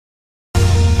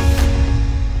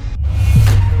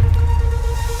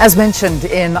As mentioned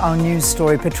in our news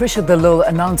story, Patricia de Lille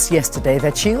announced yesterday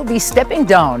that she'll be stepping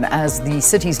down as the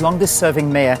city's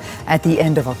longest-serving mayor at the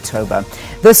end of October.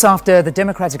 This after the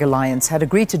Democratic Alliance had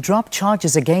agreed to drop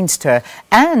charges against her,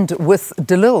 and with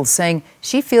de Lille saying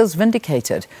she feels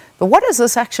vindicated. But what does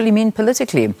this actually mean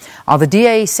politically? Are the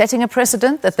DA setting a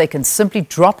precedent that they can simply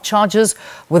drop charges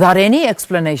without any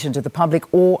explanation to the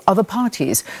public or other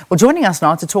parties? Well, joining us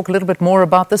now to talk a little bit more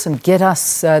about this and get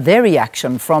us their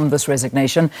reaction from this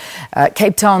resignation,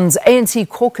 Cape Town's ANC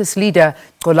Caucus Leader,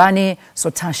 Xolani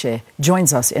Sotashe,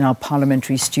 joins us in our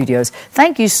parliamentary studios.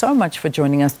 Thank you so much for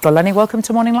joining us. Xolani, welcome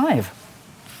to Morning Live.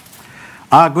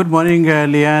 Good morning,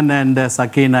 Leanne and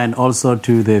Sakina, and also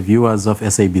to the viewers of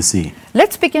SABC.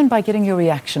 Let's begin by getting your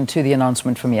reaction to the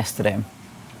announcement from yesterday.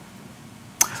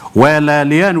 Well,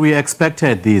 Leanne, we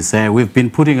expected this. We've been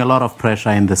putting a lot of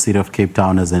pressure in the city of Cape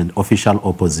Town as an official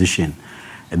opposition.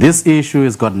 This issue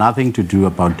has got nothing to do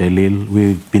about de Lille.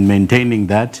 We've been maintaining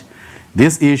that.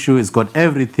 This issue has got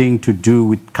everything to do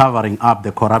with covering up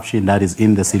the corruption that is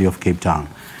in the city of Cape Town.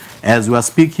 As we are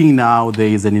speaking now, there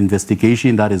is an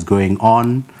investigation that is going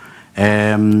on,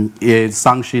 it's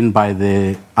sanctioned by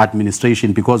the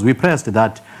administration, because we pressed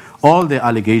that all the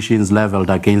allegations leveled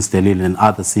against de Lille and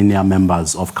other senior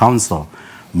members of council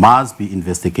must be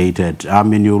investigated. I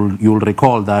mean, you'll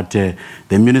recall that the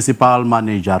municipal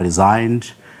manager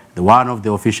resigned, one of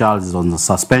the officials is on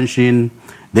suspension.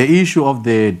 The issue of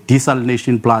the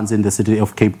desalination plants in the city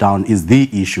of Cape Town is the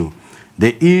issue.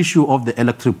 The issue of the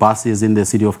electric buses in the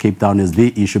city of Cape Town is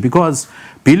the issue, because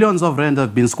billions of rand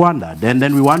have been squandered, and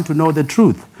then we want to know the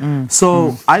truth.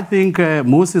 I think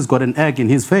Moose has got an egg in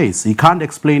his face. He can't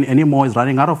explain anymore. He's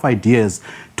running out of ideas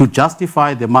to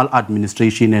justify the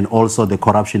maladministration and also the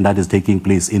corruption that is taking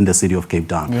place in the city of Cape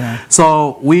Town. Yeah.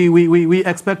 So we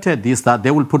expected this, that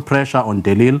they will put pressure on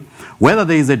de Lille. Whether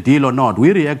there is a deal or not,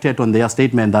 we reacted on their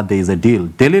statement that there is a deal.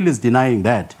 De Lille is denying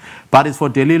that. But it's for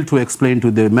de Lille to explain to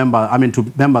the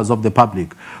to members of the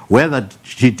public whether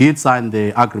she did sign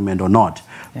the agreement or not.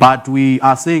 Yeah. But we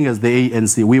are saying, as the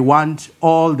ANC, we want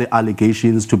all the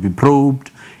allegations to be probed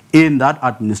in that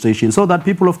administration so that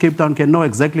people of Cape Town can know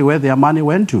exactly where their money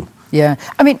went to. Yeah.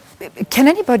 I mean, can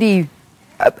anybody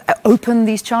open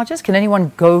these charges? Can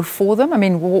anyone go for them? I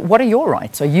mean, what are your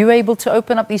rights? Are you able to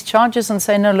open up these charges and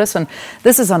say, no, listen,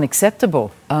 this is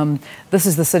unacceptable. This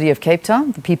is the city of Cape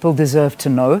Town. The people deserve to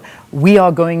know. We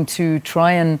are going to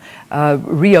try and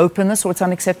reopen this, or it's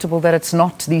unacceptable that it's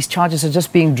not. These charges are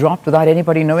just being dropped without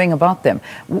anybody knowing about them.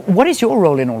 What is your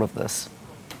role in all of this?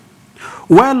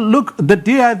 Well, look, the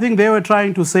DA, I think they were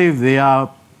trying to save their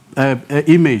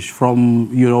image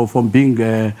from, from being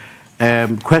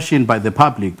questioned by the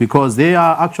public, because they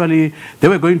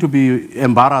were going to be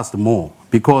embarrassed more,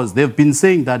 because they've been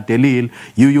saying that de Lille,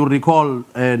 you recall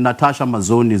Natasha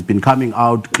Mazzoni has been coming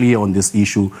out clear on this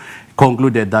issue,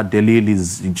 concluded that de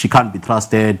Lille she can't be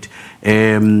trusted,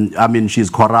 she's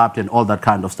corrupt and all that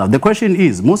kind of stuff. The question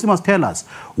is, Musi must tell us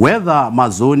whether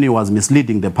Mazzoni was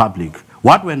misleading the public.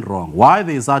 What went wrong? Why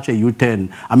there is such a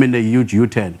U-turn, a huge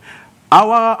U-turn?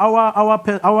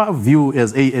 Our view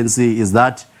as ANC is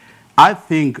that I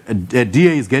think the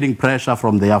DA is getting pressure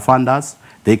from their funders.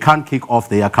 They can't kick off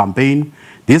their campaign.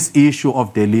 This issue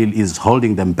of de Lille is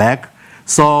holding them back.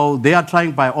 So they are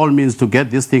trying by all means to get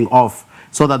this thing off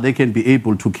so that they can be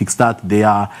able to kickstart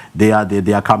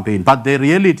their campaign. But the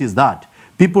reality is that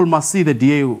people must see the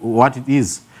DA what it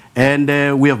is.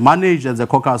 And we have managed as a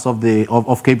caucus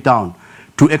of Cape Town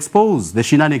to expose the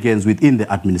shenanigans within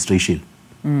the administration.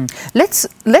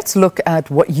 Let's look at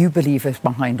what you believe is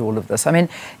behind all of this. I mean,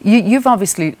 you've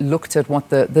obviously looked at what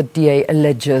the DA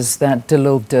alleges that de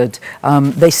Lille did.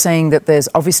 They're saying that there's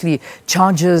obviously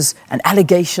charges and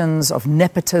allegations of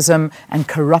nepotism and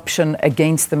corruption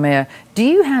against the mayor. Do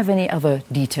you have any other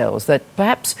details that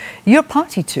perhaps you're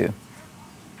party to?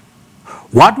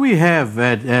 What we have,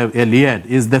 Eliad,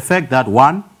 is the fact that,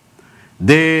 one,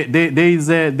 there is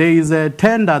a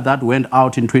tender that went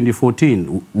out in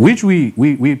 2014, which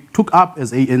we took up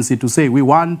as ANC to say we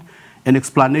want an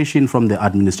explanation from the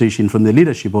administration, from the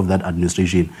leadership of that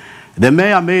administration. The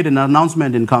mayor made an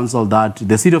announcement in council that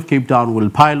the city of Cape Town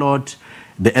will pilot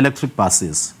the electric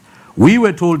buses. We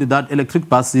were told that electric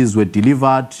buses were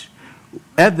delivered.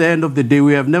 At the end of the day,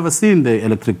 we have never seen the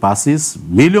electric buses.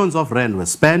 Millions of rand were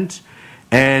spent.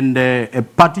 And a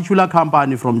particular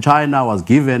company from China was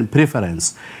given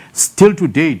preference. Still to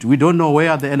date, we don't know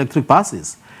where the electric bus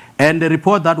is. And the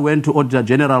report that went to Auditor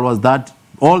General was that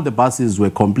all the buses were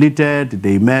completed,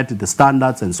 they met the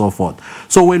standards and so forth.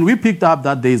 So when we picked up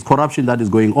that there is corruption that is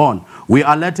going on, we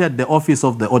alerted the Office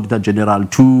of the Auditor General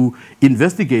to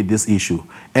investigate this issue.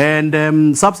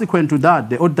 And subsequent to that,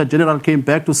 the Auditor General came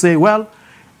back to say, well,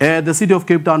 the City of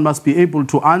Cape Town must be able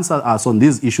to answer us on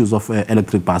these issues of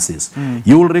electric buses.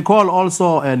 You will recall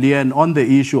also, Leanne, on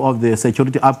the issue of the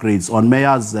security upgrades on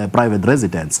mayor's private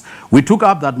residence. We took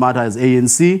up that matter as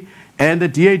ANC, and the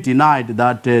DA denied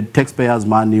that taxpayers'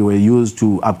 money were used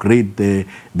to upgrade the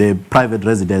private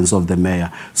residence of the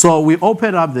mayor. So we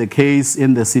opened up the case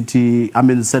in the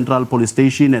Central Police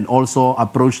Station, and also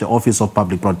approached the Office of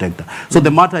Public Protector. So the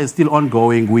matter is still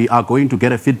ongoing. We are going to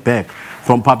get a feedback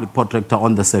from Public Protector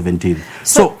on the 17th.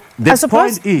 So the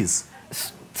point is...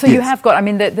 So yes. You have got, I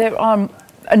mean, there are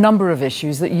a number of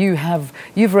issues that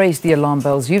you've raised the alarm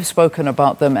bells, you've spoken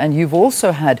about them, and you've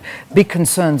also had big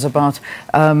concerns about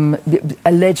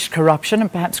alleged corruption,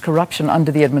 and perhaps corruption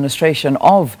under the administration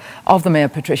of the Mayor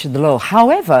Patricia de Lille.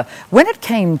 However, when it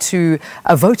came to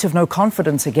a vote of no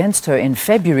confidence against her in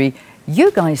February,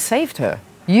 you guys saved her.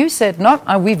 You said, no,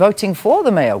 are we voting for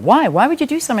the mayor? Why? Why would you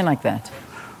do something like that?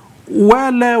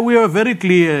 Well, we were very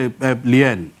clear,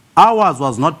 Leanne. Ours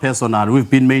was not personal. We've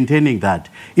been maintaining that.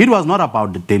 It was not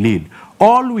about De Lille.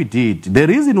 All we did, the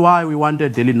reason why we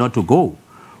wanted De Lille not to go,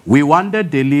 we wanted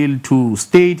De Lille to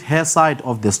state her side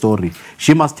of the story.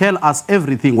 She must tell us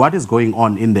everything, what is going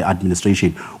on in the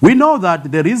administration. We know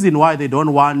that the reason why they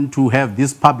don't want to have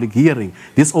this public hearing,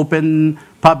 this open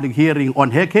public hearing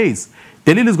on her case,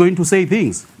 De Lille is going to say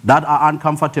things that are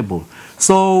uncomfortable.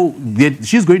 So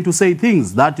she's going to say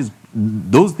things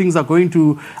those things are going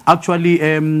to actually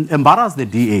embarrass the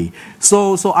DA.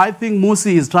 So I think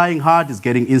Musi is trying hard, is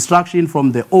getting instruction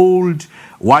from the old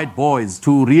white boys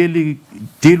to really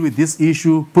deal with this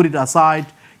issue, put it aside,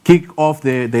 kick off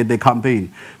the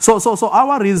campaign. So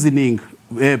our reasoning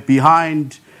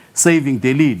behind saving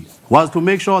De Lille was to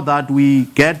make sure that we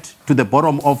get to the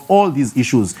bottom of all these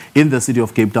issues in the city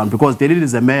of Cape Town, because De Lille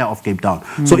is the mayor of Cape Town.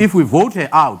 So if we vote her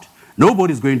out,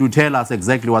 nobody's going to tell us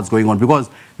exactly what's going on, because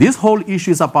this whole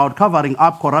issue is about covering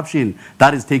up corruption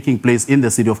that is taking place in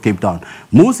the city of Cape Town.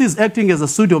 Musi is acting as a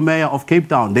pseudo-mayor of Cape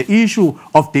Town. The issue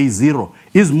of Day Zero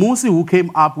is Musi who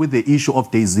came up with the issue of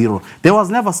Day Zero. There was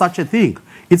never such a thing.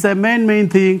 It's a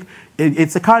man-made thing.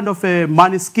 It's a kind of a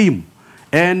money scheme.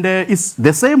 And it's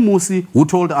the same Musi who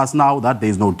told us now that there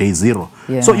is no Day Zero.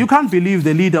 Yeah. So you can't believe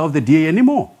the leader of the DA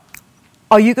anymore.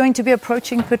 Are you going to be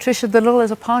approaching Patricia de Lille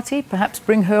as a party? Perhaps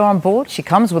bring her on board? She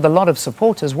comes with a lot of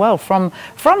support as well from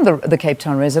the Cape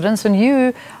Town residents, and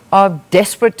you are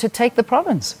desperate to take the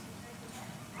province.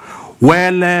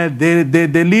 Well,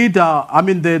 the leader, I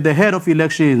mean the head of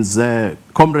elections,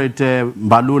 Comrade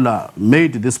Mbalula,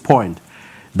 made this point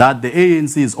that the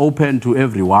ANC is open to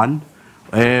everyone.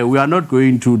 We are not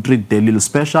going to treat De Lille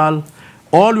special.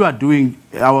 All we are doing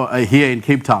here in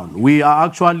Cape Town, we are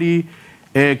actually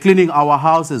cleaning our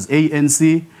house as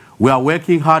ANC. We are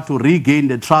working hard to regain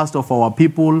the trust of our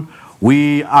people.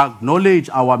 We acknowledge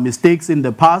our mistakes in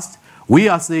the past. We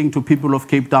are saying to people of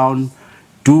Cape Town,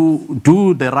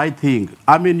 do the right thing.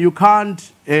 I mean, you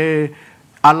can't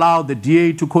allow the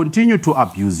DA to continue to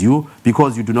abuse you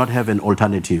because you do not have an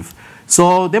alternative.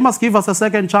 So they must give us a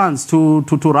second chance to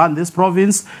run this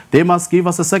province. They must give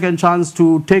us a second chance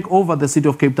to take over the city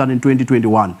of Cape Town in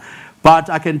 2021.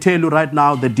 But I can tell you right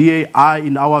now, the DA,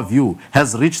 in our view,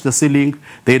 has reached the ceiling.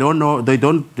 They don't know. They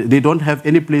don't have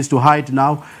any place to hide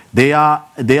now.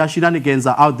 Their shenanigans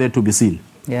are out there to be seen.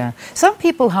 Yeah. Some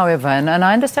people, however, and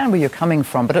I understand where you're coming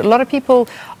from, but a lot of people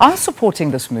are supporting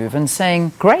this move and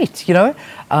saying, great, you know,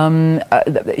 there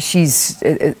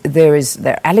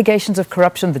are allegations of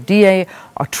corruption. The DA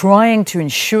are trying to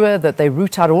ensure that they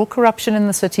root out all corruption in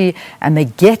the city and they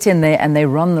get in there and they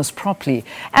run this properly,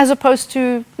 as opposed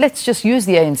to, let's just use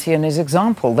the ANC as an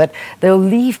example, that they'll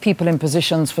leave people in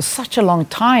positions for such a long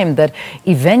time that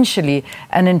eventually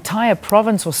an entire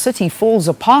province or city falls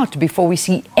apart before we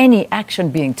see any action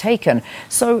being taken.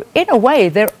 So in a way,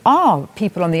 there are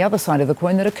people on the other side of the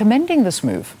coin that are commending this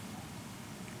move.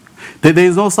 There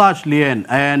is no such, Leanne.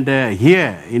 And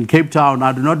here in Cape Town,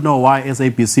 I do not know why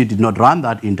SABC did not run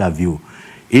that interview.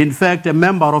 In fact, a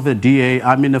member of the DA,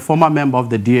 I mean a former member of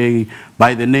the DA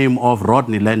by the name of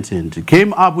Rodney Lenton,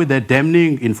 came up with a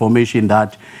damning information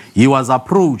that he was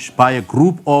approached by a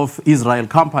group of Israel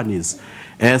companies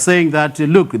saying that,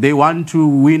 look, they want to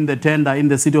win the tender in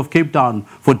the city of Cape Town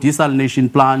for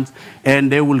desalination plants,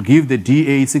 and they will give the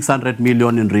DA 600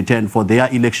 million in return for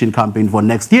their election campaign for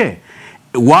next year.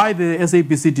 Why the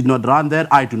SABC did not run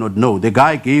that, I do not know. The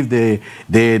guy gave the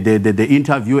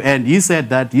interview, and he said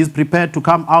that he's prepared to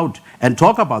come out and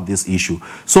talk about this issue.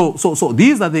 So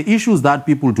these are the issues that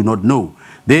people do not know.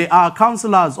 There are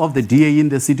councillors of the DA in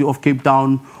the city of Cape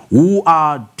Town who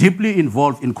are deeply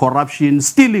involved in corruption,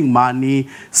 stealing money,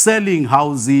 selling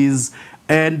houses,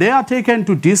 and they are taken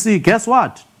to DC. Guess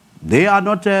what? They are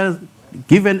not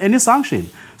given any sanction.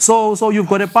 So you've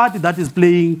got a party that is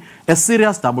playing a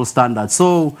serious double standard.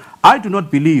 So I do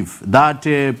not believe that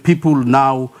people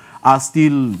now are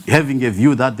still having a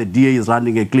view that the DA is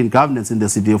running a clean governance in the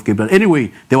city of Cape Town.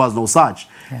 Anyway, there was no such.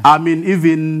 Yeah. I mean,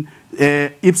 even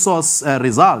Ipsos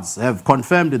results have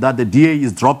confirmed that the DA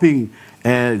is dropping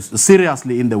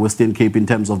seriously in the Western Cape in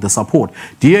terms of the support.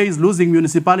 DA is losing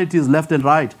municipalities left and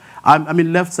right. I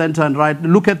mean, left, center, and right.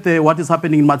 Look at what is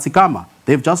happening in Matsikama.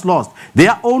 They've just lost.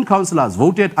 Their own councillors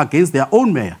voted against their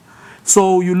own mayor.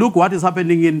 So you look what is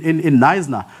happening in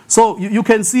Neisner. So you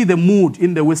can see the mood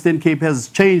in the Western Cape has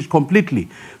changed completely.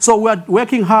 So we're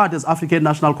working hard as African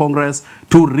National Congress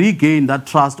to regain that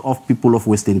trust of people of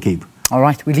Western Cape. All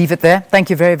right, we leave it there. Thank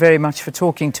you very, very much for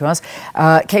talking to us.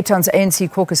 Cape Town's ANC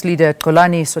Caucus Leader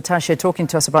Xolani Sotashe talking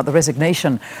to us about the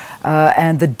resignation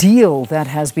and the deal that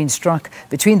has been struck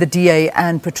between the DA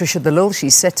and Patricia de Lille.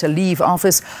 She's set to leave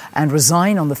office and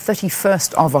resign on the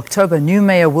 31st of October. New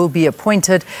mayor will be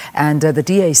appointed, and the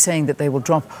DA saying that they will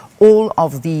drop all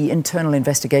of the internal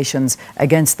investigations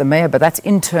against the mayor, but that's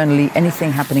internally.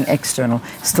 Anything happening external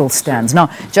still stands. Now,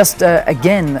 just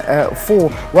again, for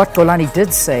what Xolani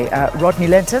did say, Rodney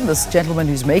Lenton, this gentleman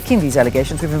who's making these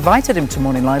allegations, we've invited him to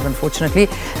Morning Live, unfortunately,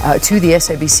 to the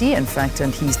SABC, in fact,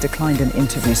 and he's declined an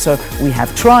interview. So we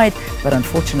have tried, but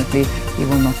unfortunately, he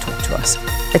will not talk to us.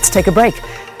 Let's take a break.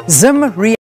 Zim